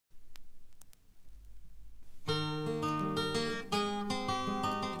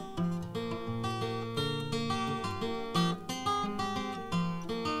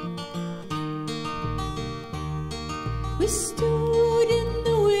We stood in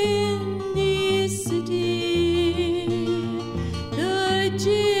the windy city, the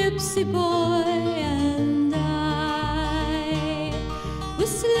gypsy boy and I. We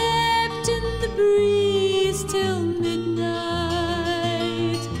slept in the breeze till midnight,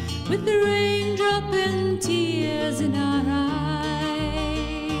 with the raindrop and tears in our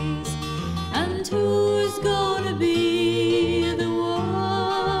eyes. And who's gonna be the one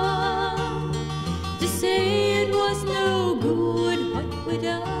to say it was no good what we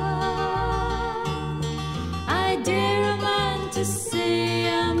done? I dare a man to say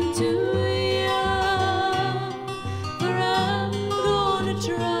I'm too young, for I'm gonna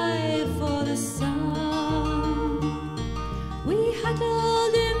try for the sun. We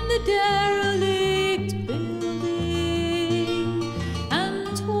huddled in the derelict building,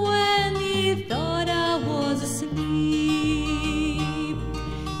 and when he thought I was asleep,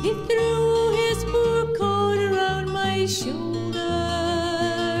 he threw his poor coat around my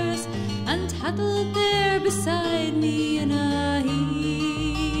shoulders and huddled there beside me in a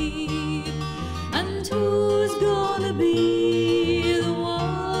heap. And who's gonna be the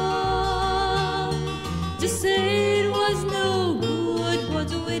one to say it was no good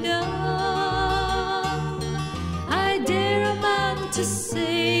what we done? I dare a man to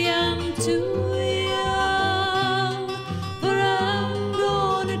say I'm too young, for I'm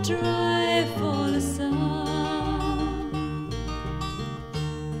gonna try for the sun.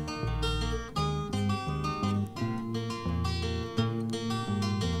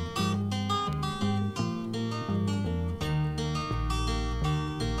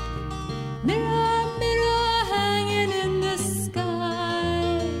 Mirror, mirror hanging in the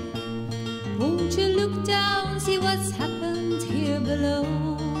sky, won't you look down, see what's happened here below?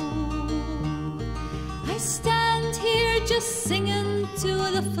 I stand here just singing to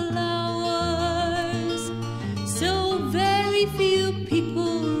the flowers, so very few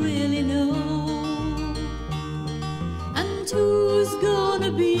people really know. And who's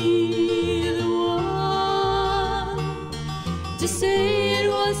gonna be the one to say it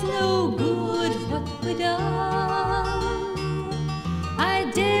was no good what we done?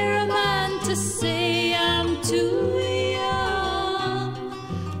 I dare a man to say I'm too young,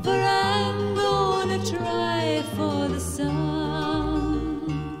 for I'm gonna try for the sun.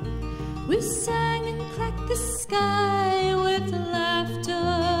 We sang and cracked the sky with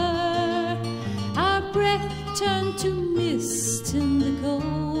laughter, our breath turned to mist in the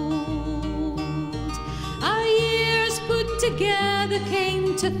cold. Our years put together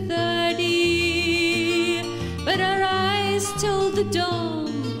came to 30, but our eyes told the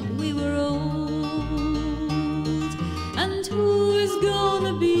dawn we were old. And who's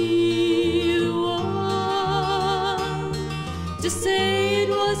gonna be the one to say it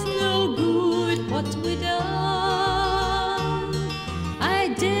was no good what we done? I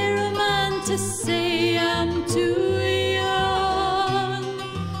dare a man to say I'm too